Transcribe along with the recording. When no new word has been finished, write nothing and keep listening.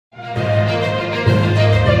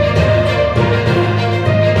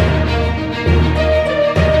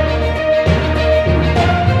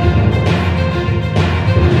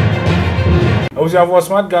Also have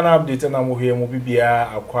smart Ghana update na mo here mo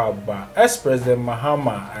bibia akwa ba. Ex-President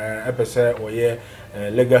Mahama epese oye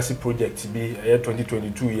legacy project bi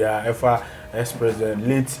 2022 ya efa ex-President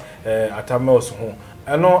late Atta Mills ho.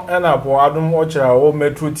 Eno na bo Adom Otchere o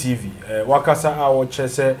Metro TV wakasa a wo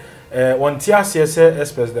chese wonti ase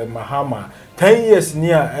ex-President Mahama 10 years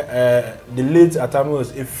near the late Atta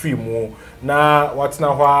Mills free mo na watina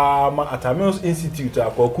hwa ma Atta Mills Institute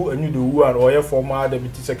akwaku Anyidoho and oye former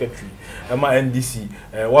deputy secretary ma NDC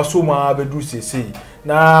waso ma bedu sese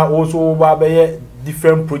na also ba be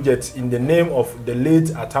different projects in the name of the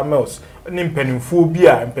late Atta Mills ni mpanimfo bi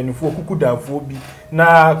a mpanimfo kukudanfo bi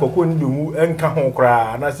na kwaku Anyidoho enka ho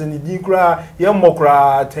kra na se ni din kra ye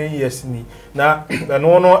mmokra 10 years ni na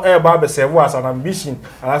no ba be serve as an ambition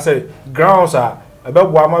and I say grounds are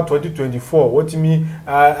about 2024 what me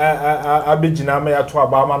abegina me ato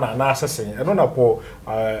abama na asesen eno na po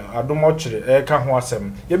Adom Otchere ka ho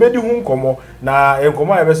asem ye bedi hu nkomo na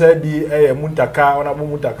enkomo ya bese di mutaka ona bo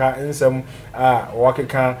mutaka ensem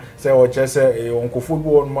wakeka se o chese onkofo bi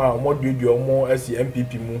won ma omodudu omo asi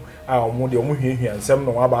MPP mu omo de omo hwehwe ensem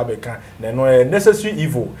no aba abeka na no necessary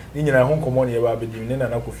evil ni nyina hu nkomo na ye ba bedi ne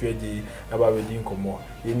na Kofi agi aba bedi nkomo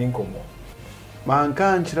ye ni nkomo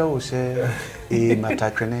manka nchira wo se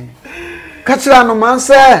matakene kachira no man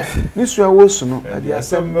se ni so awosu no ade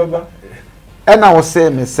asem baba ena wo se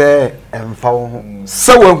me se emfa wo ho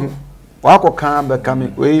se wahu wakoka be kame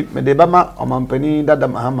we me de bama omampani dada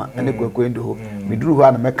Mahama ene kwakwa Anyidoho me duru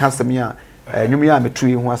ho na me kasem ya nwum ya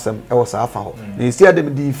metui ho asem e wo sa afa ho na esi ade me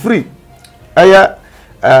di free aya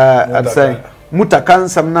I'd say mutaka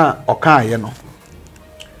nsem na oka ye no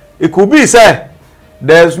it could be say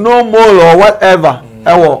there's no more or whatever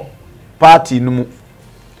our party no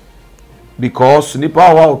because nipa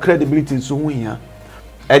our credibility so hu hia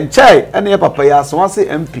enchai ene papa ya so wase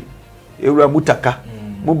MP ewura mutaka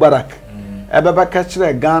Mubarak ebeba ka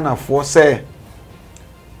kire Ghana for say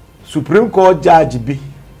Supreme Court judge bi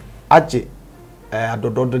aje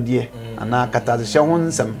adododo de ana katazehye ho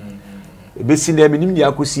nsem ebesi na minim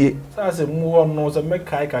ya kosie say mu ho no say make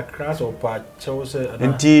kai ka crash or pa chew say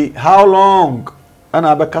enti how long and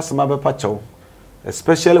other customer be pacho,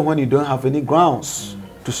 especially when you don't have any grounds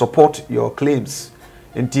to support your claims.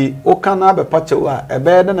 Enti okana be pacho a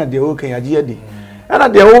ebe na de okan age di.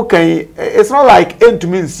 And the okay, it's not like end to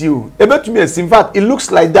means you. Ebe to me in fact it looks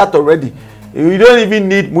like that already. You don't even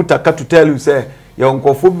need mutaka to tell you say your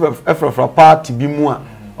nkofo from party bi mu a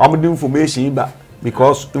am information ba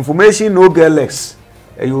because information no get less.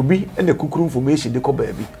 E you be and the kukuru information dey ko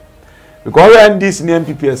baby. Because when this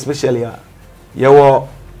MPP especially yewo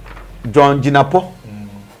John Jinapo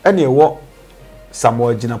ene yewo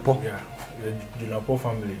Samuel Jinapo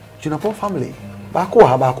Jinapo family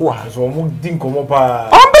baako ha so mo din komo pa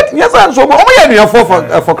bet yes so mo ye nua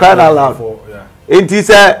for crying out loud enti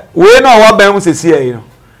say we na wa ban sesi e no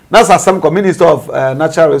na some minister of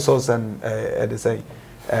natural resource and they say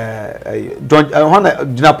John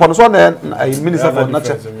Jinapo no so na minister for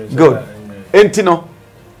natural good enti no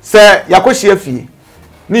say yakohia fie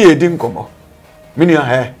ni ye din komo mini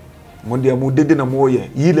ha mo de mo dede na mo ye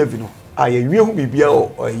yi levi no ye wie hu bibia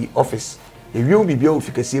o office ye wie hu bibia o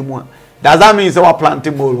fikase mu a does that mean say we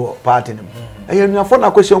planting more party nim ye nuafo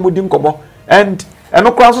na kwehia mo di nkomo and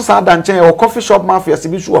eno kra so sa da nchen o coffee shop mafia se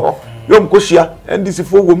bi so ho yom kohyia NDC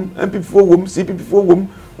fo wom MPP fo wom CPP fo wom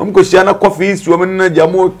kohyia na coffee is wom na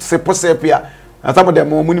jamo seposepia na some dem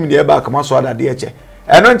mo nim de ba kama so ada de eche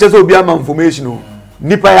eno nche so obi ama information o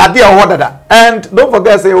nipa ya de ho dada and don't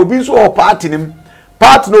forget say obi so party nim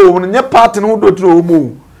part no nye part no do tro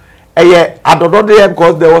mu eye adodo de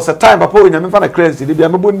because there was a time papa onyame fa na crazy de bia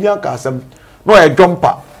mebo ndi aka asem no e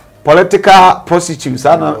jumper political prostitutes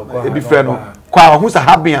ana e bi friend no kwa hu sa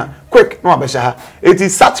habia quick no abesha ha it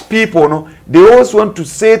is such people no they always want to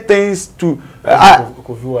say things to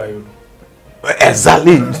Kofi Wale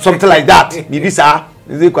exactly something like that bibi sa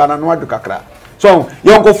ze kwa na no adu kakra so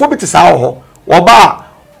yonkofo bi te sa ho oba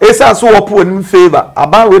esa so wopo nim favor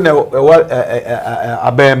aba we na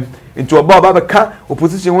abem into oba ba ka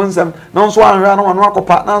opposition wonsam na so anhwa na wano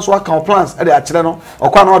akopa na so aka plans e de akire no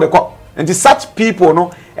okwa na o de ko and such people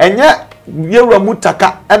no enye yewura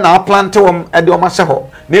mutaka e na plant wom e de o ma hye ho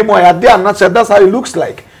na mo ya de anache that's how it looks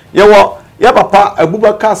like yewo ya papa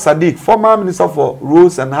Abubakar Sadiq former minister for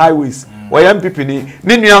roads and highways wa MPP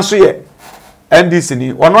ni nua so ye NDC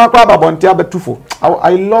ni wano akwa babonte abetufo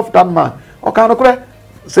I love that man okay no kure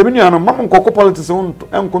sebinu ano mam nkoko politics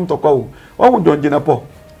enkuntokwa o wo John Jinapo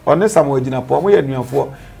one Samuel Jinapo mo ye nuafo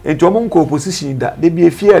enti omo nko opposition da de bi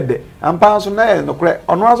efie de ampa so na ye no kure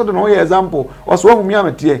ono aso de no ye example oso wo humi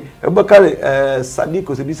ametie Abubakar Sadiq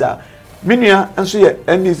osebisa Minua nso ye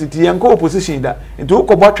NDC ti yanko opposition da nti wo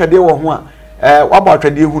kɔbɔ twede wo ho a wabɔ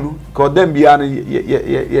twede hunu ka odam bia no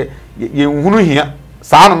ye hunu hia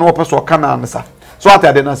saa no wo pɛ so kana ne sa so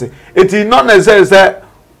atade na se eti not necessarily say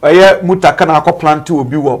eye mutaka na akɔ plant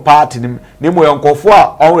obi wo party nim ne mo yankofo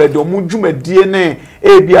a already omu dwumadie ne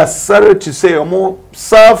e bia sorry to say omu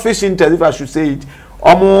selfish interest if I should say it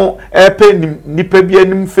omu pay nipa bia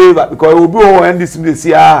nim favor because obi wo NDC dey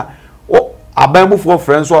see abamu for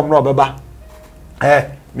friends so omro beba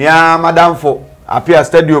mia madam for apia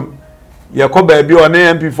stadium ye ko ba bi one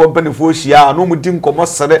MP for penifo hia no mudim komo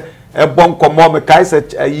sere bon komo me kai se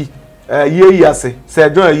ayi ye ase se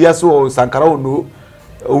jo ayi ase o sankara ono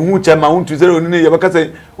ohu chema huntu zero ni ye baka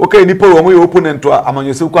se okay ni po wo ye opponent a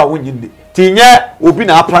amanyose ko a wonyinde tinye obi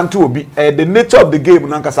na plant obi the nature of the game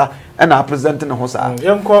nankasa and na present ne ho sa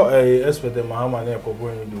yenko expert Mahama na ekobo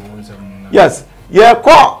ni do wonsam yes ye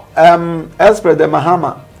ko expert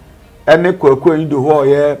Mahama ene Kwaku Anyidoho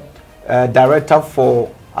ye director for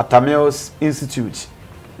Atta Mills Institute.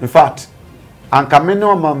 In fact,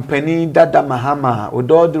 ankameno mampeni dada Mahama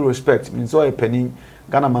with all due respect means all a penny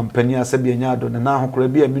Ghana mampeni asabi anyado na na hokora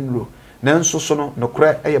bi aminro na nso so no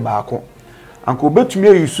nokora eye baako. Anko betumi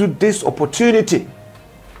use this opportunity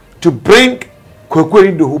to bring Kwaku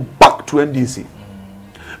Anyidoho back to NDC.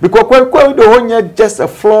 Because Kwaku Anyidoho just a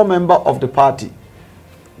floor member of the party.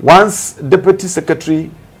 Once deputy secretary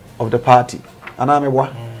of the party. Anamewa.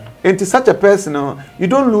 Into such a person, you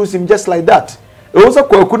don't lose him just like that. It was a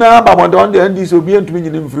Kwakuna Baba on the NDC will be into me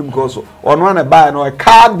in film course or one a buy no a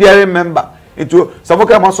card bearing member into some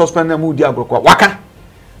must suspend them with Diablo Waka.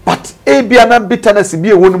 But a be an bitterness be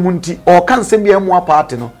a one munti or can send me a more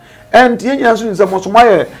party no. And Yenyasu is a most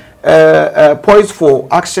my poised for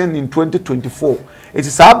action in 2024. It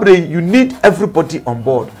is Abre, you need everybody on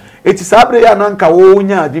board. It is Abre Ananka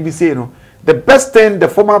Wonya BBC no. The best thing the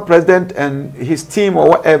former president and his team or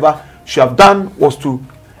whatever should have done was to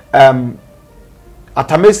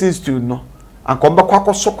Atta Mills Institute no and come back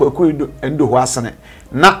Kwaku Anyidoho asane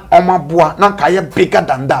na omaboa na nka bigger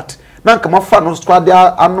than that na nka mafa no squad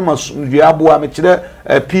dia anomas duaboa me kire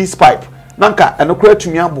peace pipe na nka enokura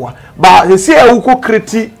tumi aboa ba hesi ewuko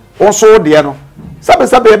kreti oso de no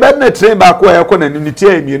sabe be na train ba ko e ko na niti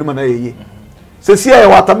emienu ma na yeye Sesi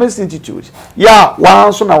ya Atta Mills Institute. Yeah,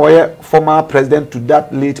 once na we former president to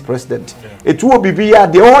that late president. It will be ya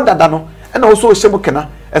the order dano and also shemukena,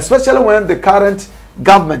 especially when the current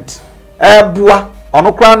government bua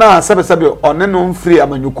onokra na sebe oneno free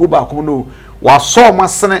amanyukuba akuno wa so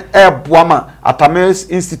masene bua ma Atta Mills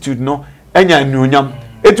Institute no enya nyonyam.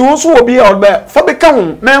 It will also be on be for be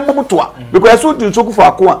kan na emomutoa because so do so for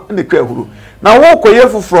akwa na kwa huru. Na wo koye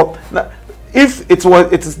fufuro if it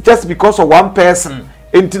is just because of one person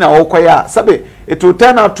entina okoya sabe it will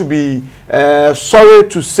turn out to be sorry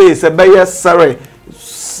to say sorry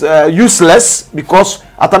useless because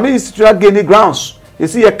Atta Mills Institute gain grounds you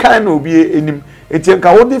see a kind will be enim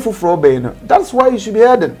etienka wodi fufuro be no that's why you should be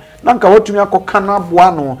heading na nka watumi akoka na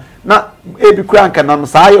boa no na ebi kura nka na no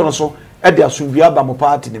saa yo no so e de asumdua ba mo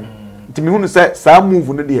party nim ntimi hunu say saa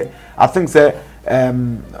move no de I think say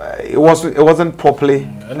it wasn't properly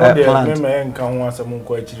planned.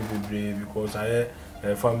 Because a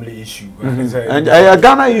family issue. And a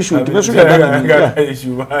Ghana issue.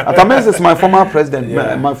 Atta Mills is my former president,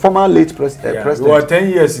 my former late president. Well, 10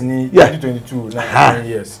 years in 2022, 9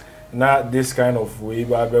 years. Now this kind of way,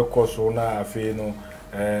 Bible course, I feel no.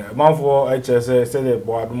 Man for HSA said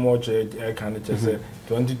Adom Otchere can HSA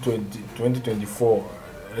 2024,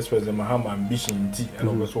 as per the Mahama ambition, and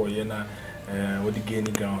also Yena. What the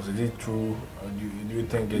gaining grounds? Is it true? Do you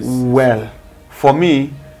think it's well? For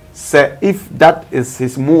me, say if that is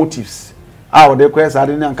his motives, I would request I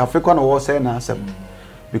didn't cafe corner was saying answer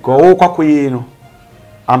because all Kwaku no,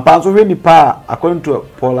 and Panzo really pa according to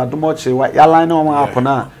Paul Adom Otchere what your line on my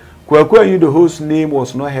apona Kwaku Anyidoho's name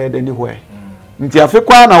was not heard anywhere. Nti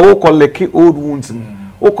afekwa na wo koleki old wounds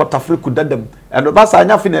wo kotafre kudadam and ba sa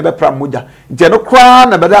anya fi na ebe pra moja nti no kra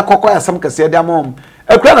na beda akokọ yasam kase de amom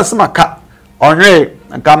ekra na semaka onwe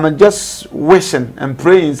I'm just wishing and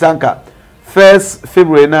praying sanka 1st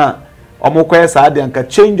February na omokoye sa ade anka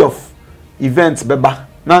change of events beba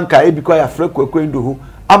na nka ebiko ya frɛ Kwaku Anyidoho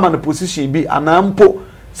ama na position bi anampo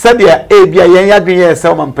sadia ebia yen yadwen ye se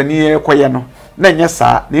omampani ye koye no na nya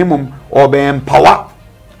sa na emum empower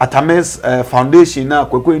Atta Mills Foundation na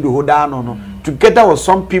Kwaku Anyidoho da no together with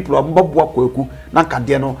some people ambabua Kwaku na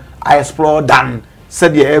kade no I explore dan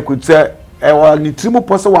sadia e could say ni trimu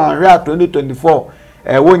pose wan hwe 2024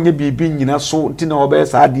 wonye bibi nyina so ntina obe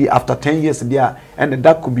sa di after 10 years there and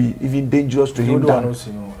that could be even dangerous to him.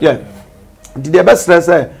 Yeah. Did the best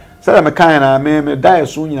say Said I'm a kind of me die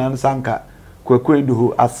soon in Sanka,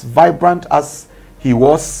 Anyidoho, as vibrant as he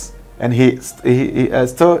was, and he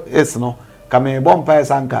still is, no, coming Bompire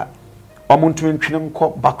Sanka, Omuntu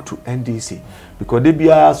Trinum back to NDC, because they be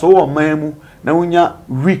so on Mamu, now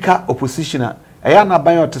weaker oppositioner. I am not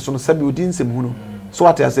buying a teson sabi within some so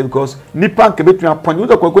what I say because Nipan can between a point you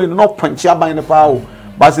don't not punch your buying the power,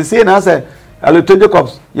 but they say, and I say, a little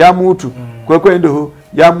Jacobs, Yamutu, Anyidoho.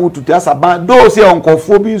 Ya mutu ti asaba those here on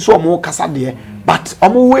Kofi so mo kasa de but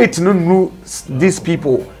I'm waiting no these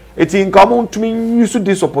people it in come to me use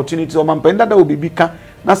this opportunity o man penda da obi bika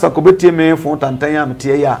na sakobeti me fon tantan ya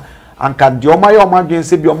mete ya anka de o maye o madwen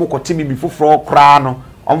se bi o mo kote mi foforo kra no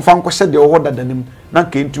o mfa nkohye de o hoda danim na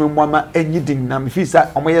nka ntumi mo ama anyidin na me fi sa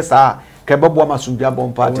o mo yesa ka bebo ama sundua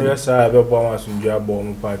bom party yes sir bebo ama sundua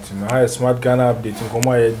bom party na high smart Ghana update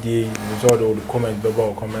nkomo ya die result all the comment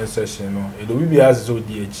bebo comment section no e do bi as so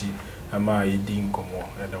die echi ama e di nkomo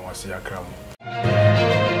e da wase akra mo